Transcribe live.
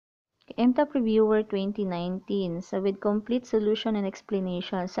MTAP Reviewer 2019. So, with complete solution and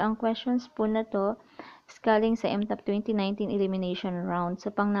explanation. So, ang questions po na to is galing sa MTAP 2019 elimination round. So,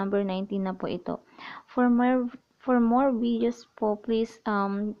 pang number 19 na po ito. For more videos po, please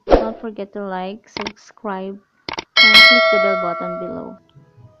don't forget to like, subscribe, and click the bell button below.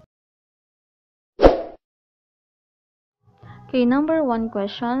 Okay, number 1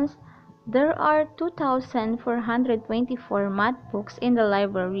 questions. There are 2,424 math books in the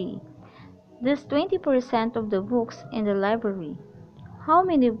library. There's 20% of the books in the library. How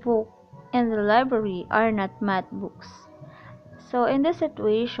many books in the library are not math books? So, in this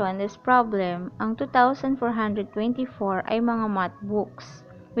situation, this problem, ang 2,424 ay mga math books,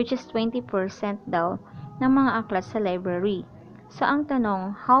 which is 20% daw ng mga aklat sa library. So, ang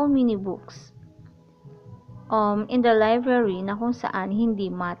tanong, how many books in the library na kung saan hindi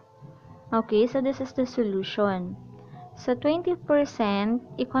math? Okay, so this is the solution. So, 20%,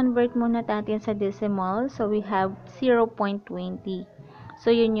 i-convert muna natin sa decimal. So, we have 0.20. So,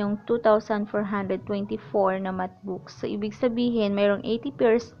 yun yung 2,424 na math books. So, ibig sabihin, mayroong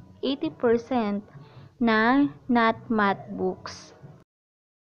 80% na not math books.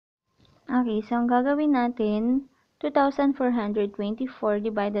 Okay, so ang gagawin natin, 2,424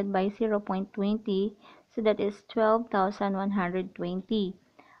 divided by 0.20. So, that is 12,120.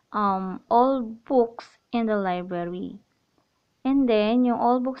 All books in the library. And then, yung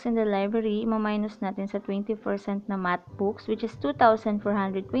all books in the library, ima-minus natin sa 20% na math books, which is 2,424.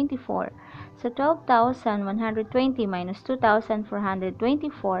 So, 12,120 minus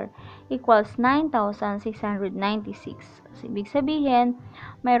 2,424 equals 9,696. So, ibig sabihin,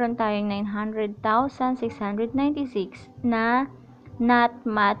 mayroon tayong 900,696 na not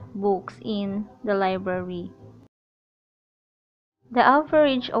math books in the library. The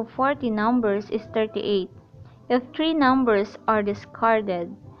average of 40 numbers is 38. If 3 numbers are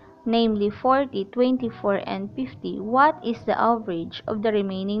discarded, namely 40, 24, and 50, what is the average of the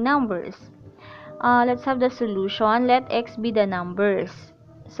remaining numbers? Let's have the solution. Let x be the numbers.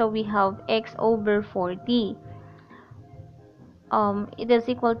 So we have x over 40. It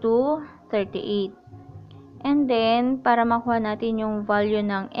is equal to 38. And then, para makuha natin yung value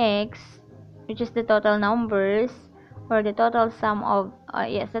ng x, which is the total numbers, or the total sum of,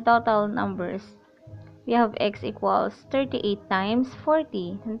 the total numbers, we have x equals 38 times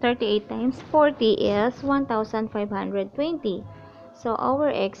 40. And 38 times 40 is 1,520. So,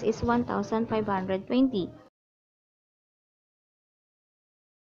 our x is 1,520.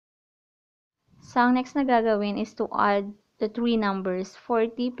 So, ang next na gagawin is to add the 3 numbers.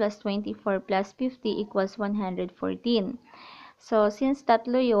 40 plus 24 plus 50 equals 114. So, since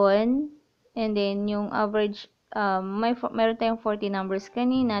tatlo yun, and then yung average, meron tayong 40 numbers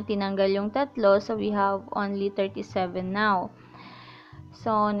kanina, tinanggal yung tatlo, so we have only 37 now.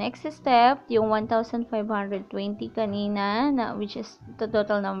 So, next step, yung 1,520 kanina, which is the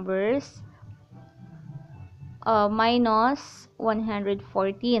total numbers, minus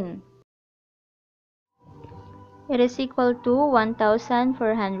 114. It is equal to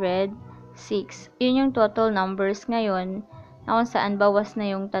 1,406. Yun yung total numbers ngayon, na kung saan bawas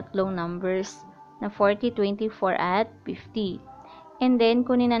na yung tatlong numbers na 40, 24, at 50. And then,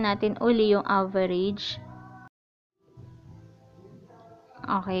 kunin na natin uli yung average.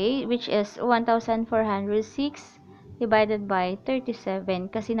 Okay, which is 1,406 divided by 37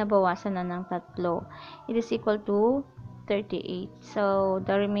 kasi nabawasan na ng tatlo. It is equal to 38. So,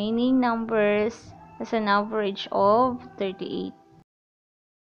 the remaining numbers has an average of 38.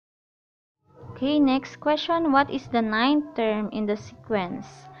 Okay, next question. What is the ninth term in the sequence?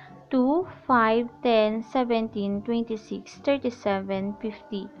 2, 5, 10, 17, 26, 37,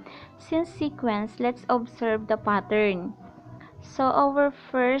 50. Since sequence, let's observe the pattern. So, our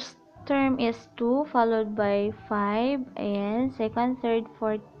first term is 2, followed by 5, and second, third,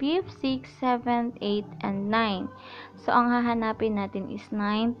 fourth, fifth, 6, 7, 8, and 9. So, ang hahanapin natin is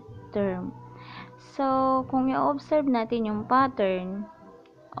ninth term. So, kung i-observe natin yung pattern,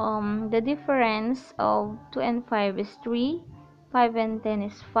 the difference of 2 and 5 is 3, 5 and 10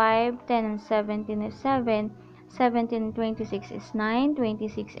 is 5, 10 and 17 is 7, 17 and 26 is 9,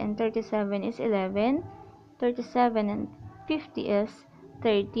 26 and 37 is 11, 37 and 50 is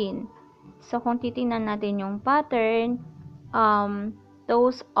 13. So, kung titingnan natin yung pattern,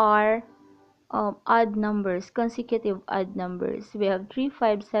 those are odd numbers, consecutive odd numbers. We have 3,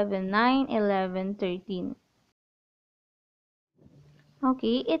 5, 7, 9, 11, 13.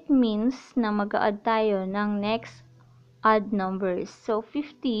 Okay, it means na mag-a-add tayo ng next odd numbers. So,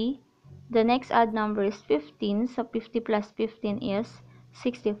 50, the next odd number is 15. So, 50 plus 15 is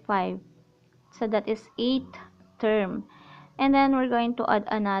 65. So, that is 8th term. And then we're going to add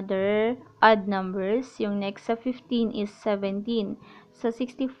another odd numbers. Yung next sa 15 is 17. So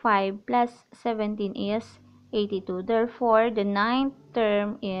 65 plus 17 is 82. Therefore, the ninth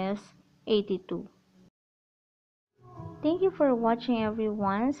term is 82. Thank you for watching,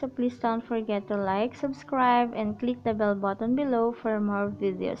 everyone. So please don't forget to like, subscribe, and click the bell button below for more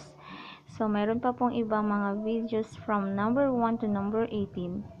videos. So mayroon pa pong ibang mga videos from number 1 to number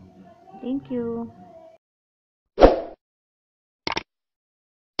 18. Thank you.